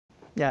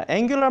Yeah,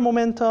 angular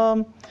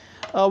momentum.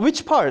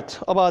 Which part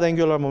about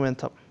angular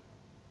momentum?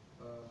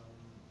 Like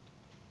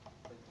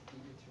the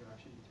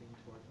interaction between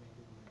torque and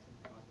angular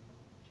momentum causing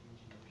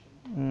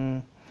change in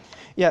motion.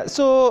 Yeah,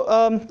 so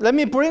let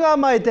me bring out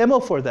my demo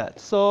for that.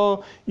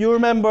 So you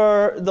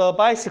remember the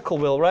bicycle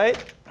wheel, right?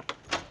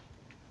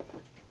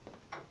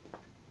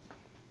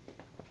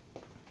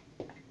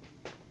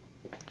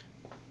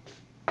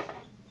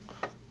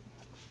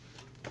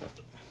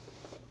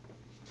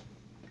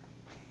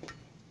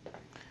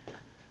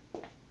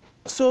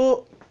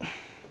 So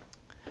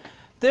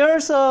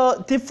there's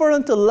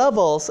different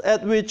levels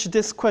at which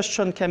this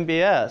question can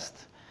be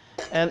asked.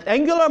 And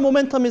angular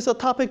momentum is a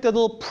topic that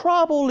will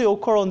probably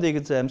occur on the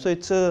exam. So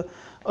it's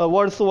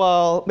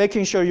worthwhile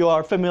making sure you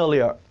are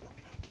familiar.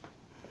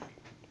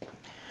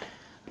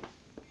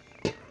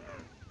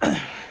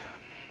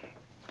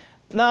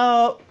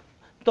 Now,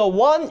 the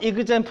one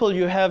example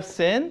you have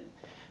seen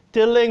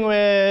dealing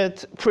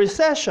with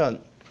precession,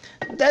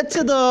 that's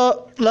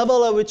the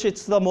level at which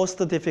it's the most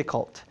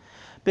difficult.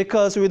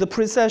 Because with the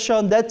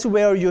precession, that's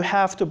where you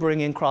have to bring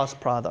in cross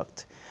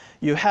product.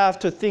 You have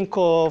to think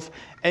of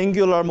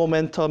angular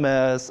momentum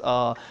as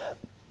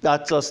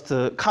not just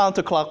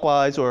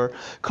counterclockwise or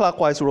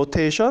clockwise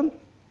rotation,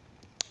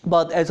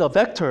 but as a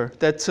vector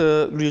that's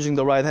using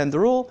the right-hand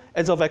rule,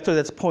 as a vector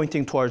that's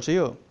pointing towards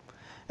you.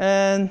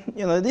 And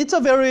it's a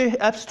very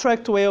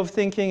abstract way of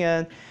thinking,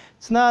 and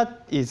it's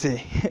not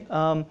easy.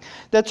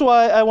 That's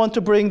why I want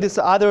to bring this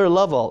other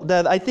level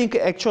that I think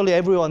actually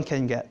everyone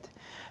can get.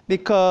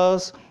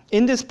 Because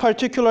in this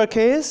particular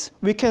case,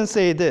 we can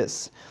say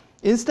this.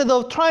 Instead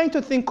of trying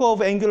to think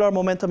of angular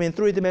momentum in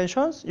 3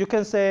 dimensions, you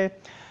can say,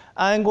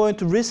 I'm going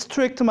to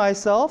restrict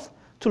myself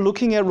to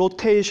looking at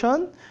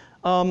rotation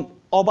in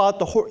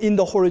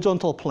the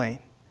horizontal plane.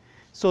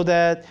 So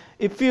that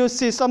if you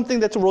see something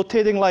that's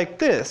rotating like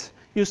this,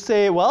 you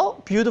say,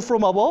 well, viewed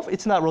from above,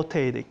 it's not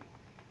rotating,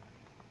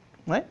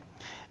 right?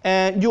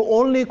 And you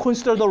only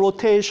consider the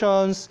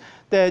rotations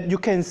that you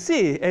can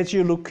see as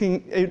you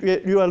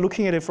are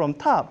looking at it from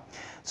top.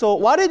 So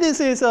what it is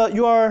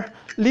you are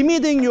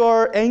limiting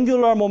your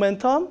angular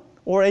momentum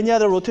or any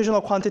other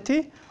rotational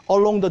quantity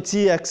along the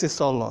z-axis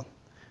alone.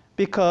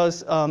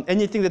 Because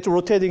anything that's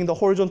rotating in the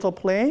horizontal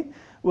plane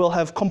will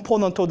have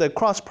component of the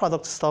cross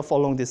product stuff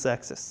along this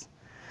axis.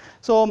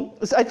 So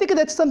I think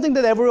that's something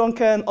that everyone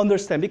can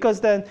understand, because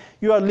then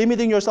you are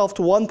limiting yourself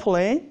to one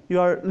plane. You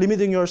are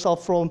limiting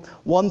yourself from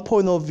one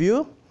point of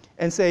view,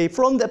 and say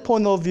from that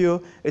point of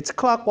view, it's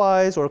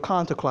clockwise or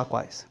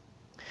counterclockwise.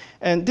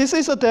 And this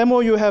is a demo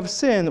you have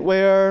seen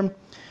where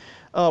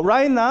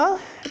right now,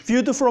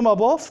 viewed from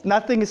above,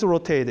 nothing is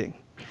rotating.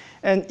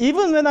 And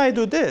even when I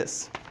do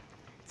this,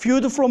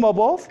 viewed from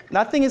above,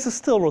 nothing is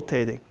still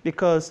rotating,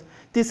 because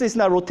this is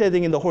not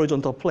rotating in the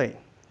horizontal plane.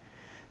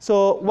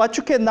 So what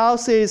you can now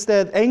say is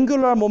that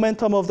angular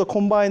momentum of the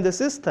combined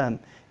system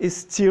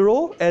is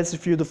 0 as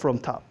viewed from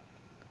top,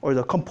 or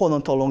the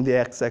component along the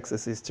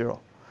x-axis is 0.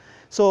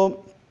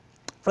 So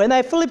when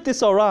I flip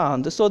this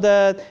around so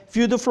that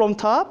viewed from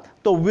top,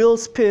 the wheel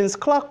spins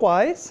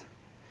clockwise,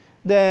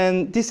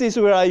 then this is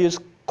where I use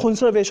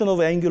conservation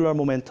of angular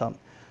momentum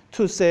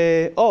to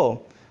say,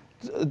 oh,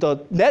 the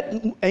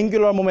net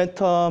angular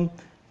momentum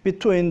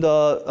between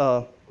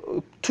the,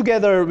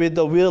 together with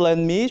the wheel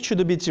and me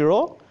should be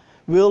 0.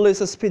 Wheel is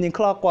spinning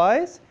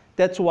clockwise.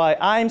 That's why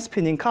I'm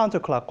spinning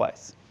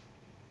counterclockwise,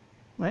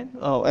 right?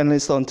 Oh, and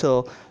it's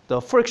until the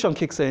friction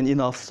kicks in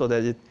enough so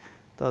that it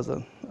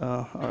doesn't.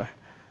 All right,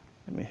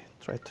 let me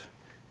try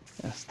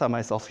to stop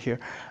myself here.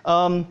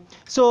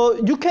 So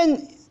you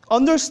can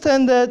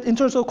understand that in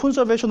terms of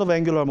conservation of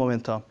angular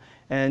momentum.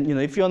 And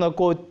if you want to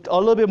go a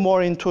little bit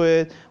more into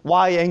it,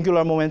 why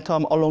angular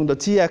momentum along the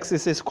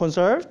z-axis is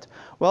conserved?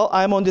 Well,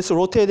 I'm on this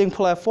rotating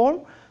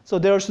platform, so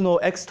there's no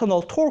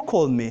external torque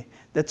on me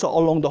that's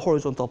along the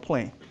horizontal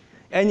plane.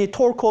 Any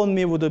torque on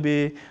me would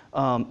be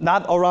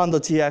not around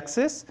the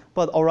z-axis,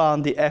 but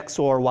around the x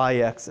or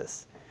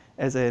y-axis.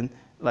 As in,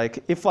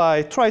 like, if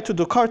I try to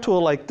do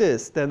cartwheel like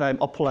this, then I'm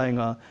applying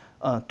a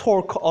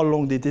torque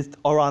around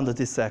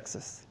this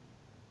axis.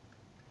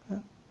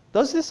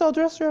 Does this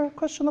address your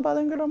question about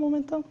angular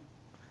momentum?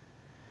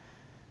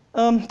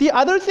 The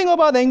other thing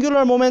about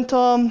angular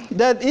momentum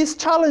that is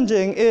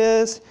challenging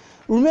is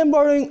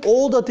remembering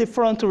all the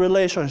different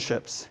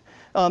relationships.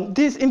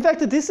 In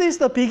fact, this is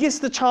the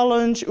biggest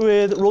challenge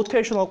with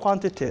rotational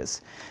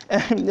quantities.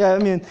 And I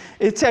mean,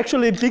 it's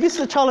actually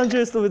biggest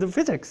challenges with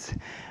physics.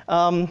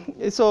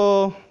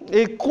 So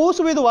it goes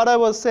with what I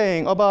was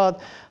saying about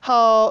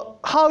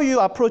how you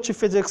approach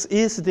physics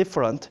is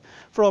different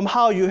from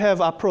how you have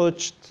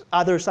approached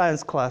other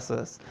science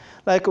classes.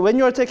 Like when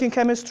you are taking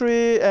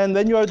chemistry and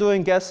when you are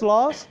doing gas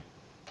laws,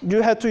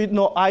 you had to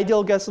know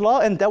ideal gas law,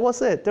 and that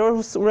was it. There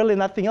was really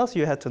nothing else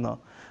you had to know.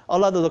 A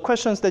lot of the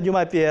questions that you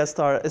might be asked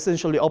are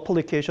essentially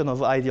application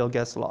of ideal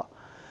gas law.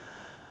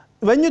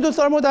 When you do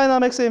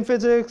thermodynamics in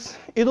physics,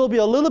 it'll be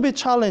a little bit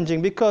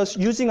challenging because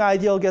using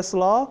ideal gas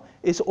law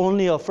is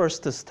only a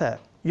first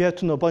step. You have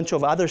to know a bunch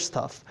of other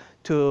stuff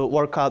to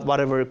work out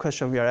whatever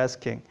question we are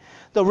asking.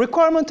 The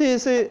requirement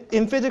is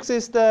in physics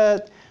is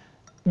that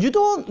you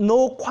don't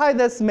know quite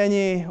as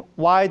many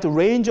wide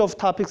range of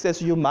topics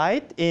as you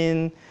might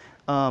in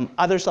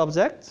other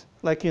subjects.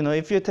 Like,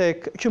 if you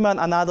take human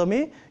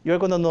anatomy, you're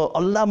going to know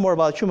a lot more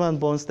about human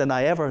bones than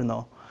I ever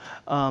know.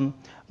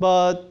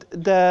 But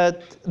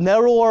that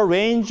narrower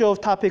range of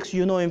topics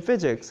in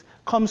physics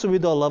comes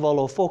with a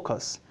level of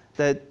focus.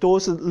 That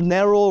those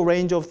narrow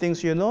range of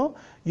things you know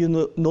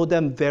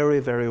them very,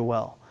 very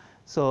well.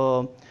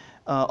 So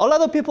a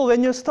lot of people,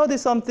 when you study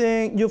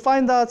something, you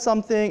find out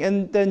something,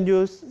 and then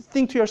you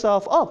think to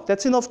yourself, oh,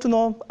 that's enough to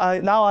know.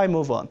 Now I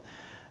move on.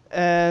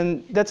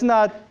 And that's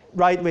not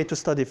right way to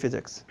study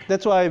physics.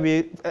 That's why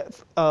we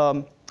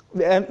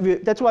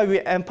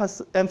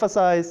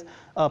emphasize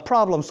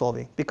problem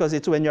solving, because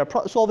it's when you're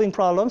solving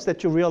problems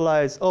that you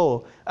realize,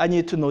 oh, I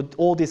need to know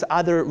all these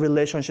other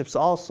relationships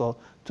also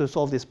to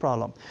solve this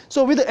problem.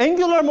 So with the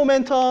angular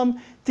momentum,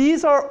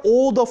 these are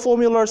all the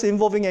formulas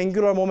involving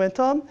angular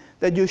momentum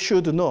that you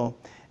should know.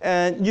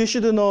 And you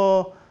should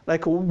know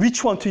like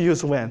which one to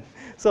use when.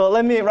 So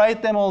let me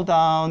write them all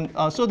down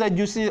so that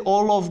you see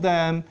all of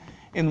them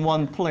in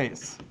one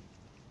place.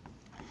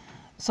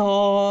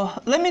 So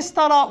let me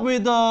start out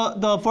with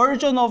the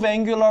version of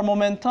angular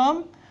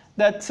momentum.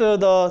 That's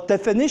the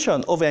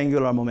definition of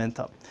angular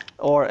momentum.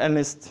 Or at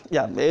least,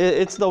 yeah,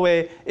 it's the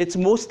way it's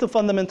most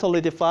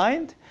fundamentally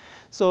defined.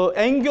 So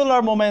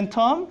angular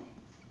momentum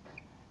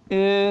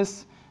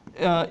is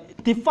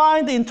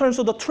defined in terms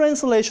of the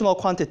translational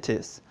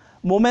quantities,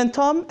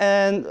 momentum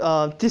and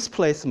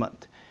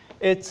displacement.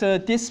 It's a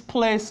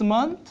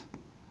displacement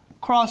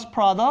cross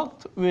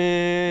product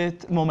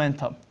with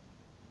momentum.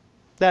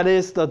 That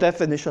is the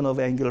definition of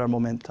angular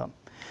momentum.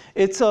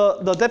 It's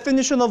the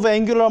definition of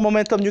angular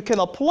momentum you can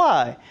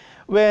apply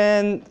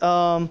when,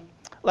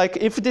 like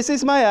if this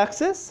is my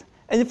axis,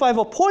 and if I have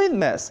a point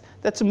mass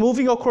that's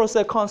moving across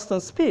a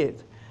constant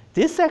speed,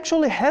 this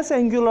actually has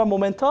angular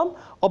momentum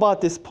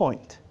about this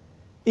point.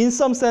 In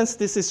some sense,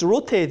 this is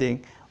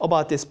rotating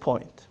about this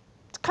point.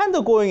 It's kind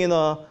of going in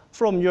a,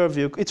 from your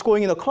view, it's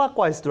going in a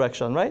clockwise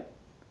direction, right?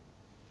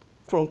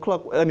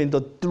 I mean,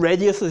 the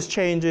radius is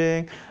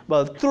changing,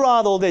 but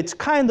throughout all that, it's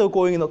kind of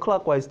going in a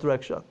clockwise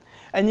direction.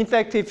 And in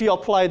fact, if you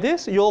apply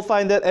this, you'll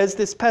find that as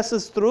this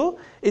passes through,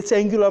 its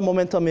angular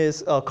momentum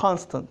is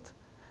constant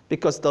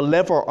because the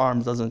lever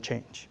arm doesn't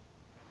change.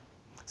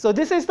 So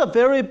this is the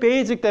very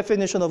basic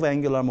definition of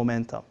angular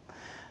momentum.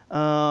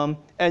 And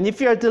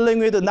if you're dealing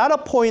with not a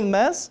point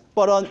mass,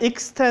 but an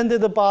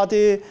extended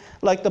body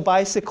like the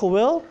bicycle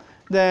wheel,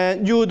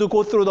 then you would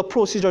go through the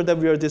procedure that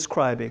we are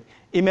describing.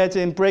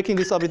 Imagine breaking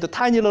this up into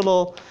tiny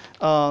little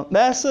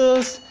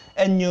masses,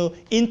 and you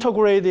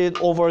integrate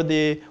it over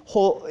the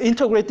whole,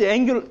 integrate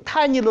the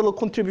tiny little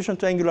contribution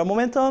to angular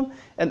momentum,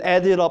 and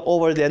add it up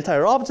over the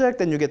entire object,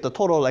 and you get the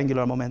total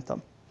angular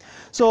momentum.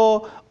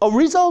 So a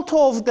result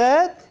of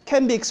that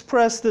can be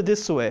expressed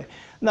this way.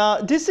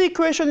 Now, this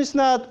equation is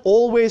not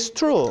always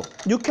true.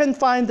 You can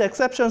find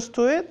exceptions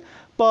to it,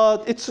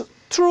 but it's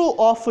true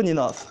often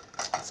enough.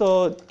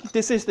 So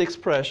this is the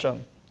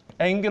expression.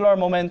 Angular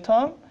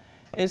momentum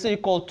is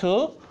equal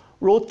to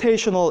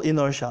rotational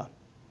inertia.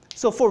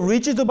 So for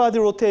rigid body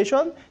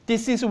rotation,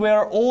 this is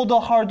where all the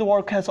hard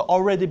work has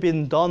already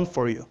been done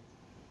for you.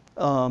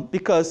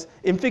 Because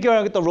in figuring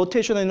out the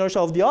rotational inertia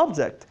of the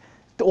object,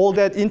 all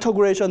that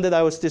integration that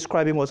I was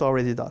describing was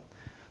already done.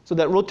 So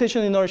that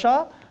rotational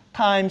inertia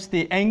times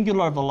the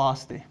angular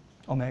velocity,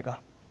 omega.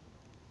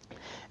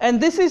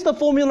 And this is the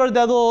formula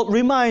that will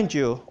remind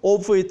you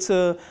of its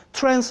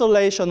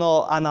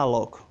translational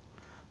analog.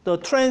 The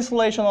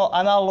translational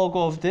analog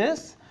of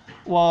this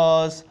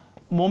was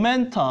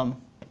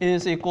momentum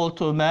is equal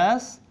to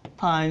mass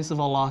times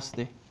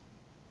velocity.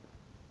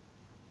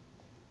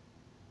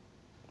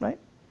 Right?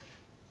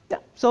 Yeah.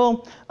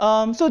 So,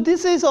 so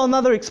this is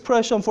another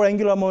expression for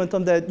angular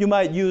momentum that you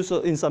might use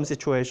in some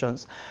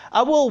situations.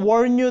 I will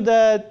warn you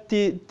that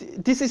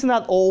this is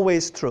not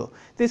always true.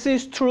 This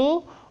is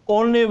true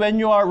only when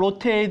you are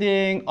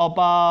rotating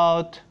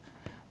about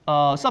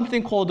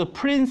something called the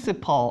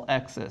principal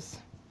axis.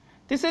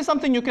 This is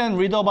something you can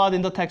read about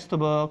in the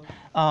textbook.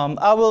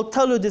 I will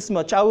tell you this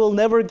much. I will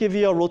never give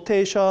you a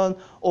rotation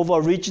of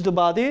a rigid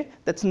body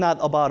that's not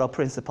about a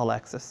principal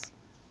axis.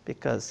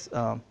 Because,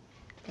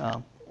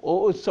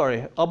 oh,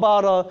 sorry,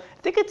 I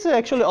think it's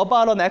actually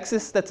about an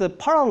axis that's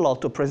parallel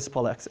to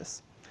principal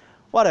axis.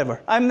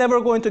 Whatever. I'm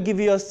never going to give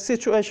you a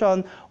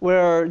situation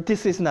where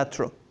this is not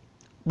true.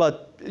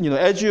 But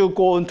as you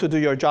go on to do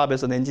your job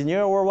as an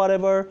engineer or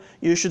whatever,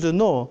 you should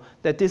know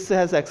that this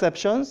has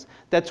exceptions.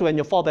 That's when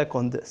you fall back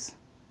on this.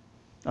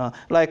 So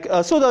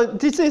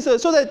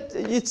that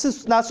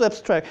it's not so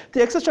abstract.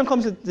 The exception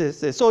comes with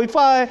this. So if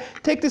I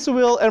take this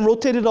wheel and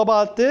rotate it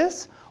about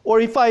this,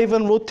 or if I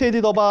even rotate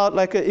it about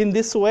like in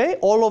this way,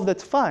 all of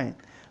that's fine.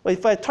 But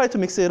if I try to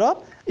mix it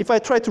up, if I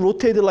try to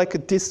rotate it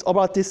like this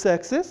about this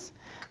axis,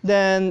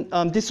 then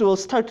this will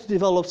start to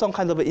develop some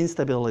kind of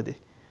instability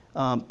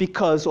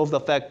because of the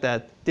fact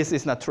that this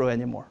is not true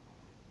anymore.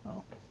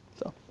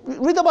 So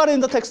read about it in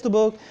the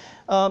textbook.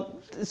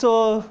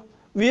 So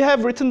we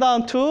have written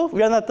down 2.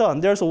 We are not done.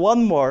 There's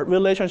one more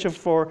relationship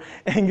for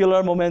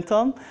angular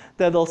momentum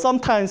that will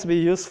sometimes be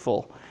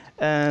useful.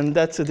 And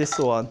that's this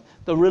one,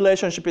 the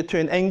relationship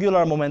between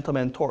angular momentum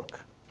and torque.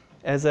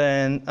 As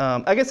in,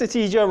 I guess it's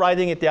easier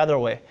writing it the other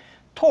way.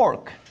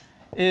 Torque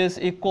is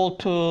equal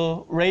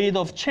to rate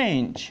of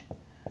change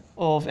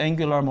of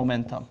angular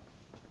momentum.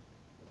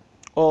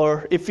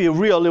 Or if you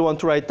really want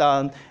to write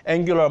down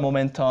angular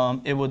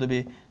momentum, it would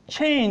be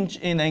change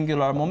in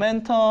angular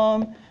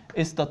momentum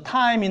is the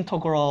time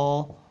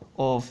integral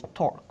of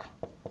torque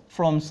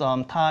from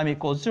some time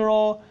equals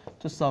 0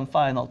 to some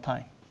final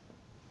time.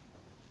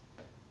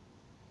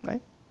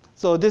 Right?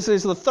 So this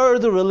is the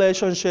third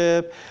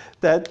relationship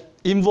that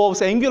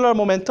involves angular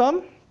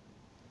momentum.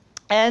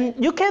 And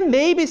you can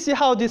maybe see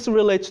how this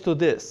relates to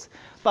this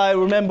by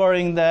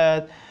remembering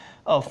that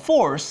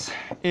force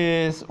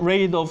is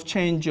rate of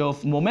change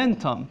of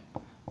momentum.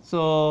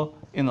 So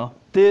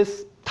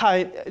this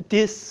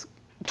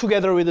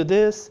together with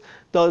this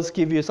does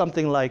give you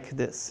something like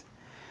this.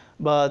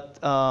 But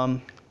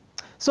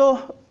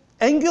so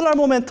angular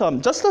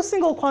momentum, just a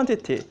single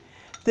quantity.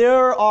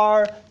 There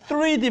are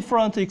 3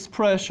 different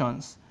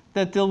expressions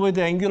that deal with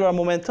the angular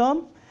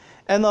momentum.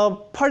 And a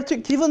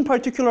given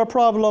particular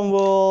problem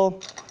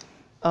will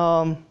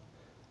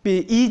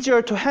be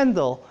easier to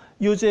handle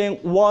using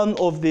one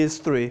of these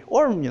 3,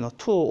 or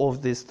 2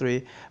 of these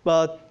 3.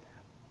 But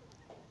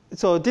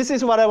so this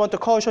is what I want to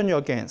caution you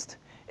against.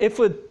 If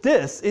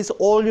this is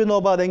all you know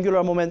about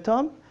angular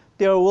momentum,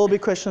 there will be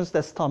questions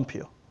that stump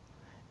you.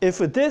 If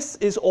this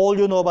is all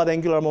you know about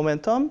angular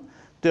momentum,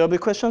 there will be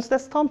questions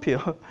that stump you.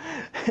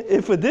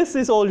 If this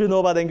is all you know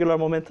about angular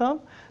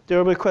momentum,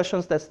 there will be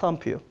questions that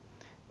stump you.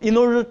 In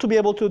order to be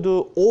able to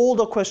do all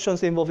the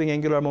questions involving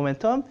angular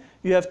momentum,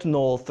 you have to know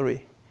all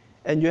 3.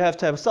 And you have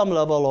to have some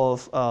level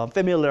of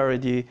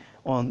familiarity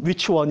on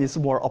which one is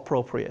more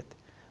appropriate.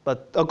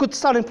 But a good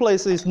starting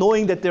place is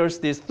knowing that there's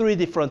these 3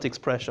 different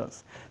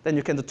expressions. Then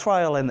you can do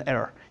trial and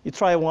error. You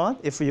try one.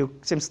 If you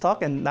seem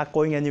stuck and not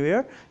going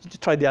anywhere, you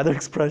try the other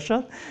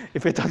expression.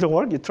 If it doesn't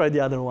work, you try the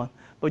other one.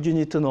 But you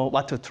need to know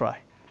what to try.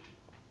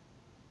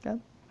 Okay?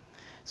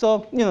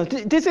 So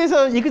this is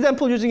an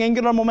example using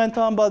angular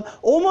momentum, but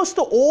almost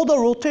all the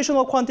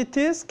rotational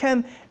quantities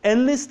can at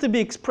least be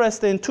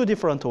expressed in 2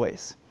 different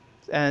ways.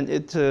 And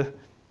it's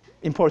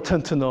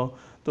important to know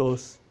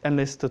those at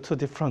least 2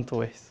 different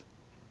ways.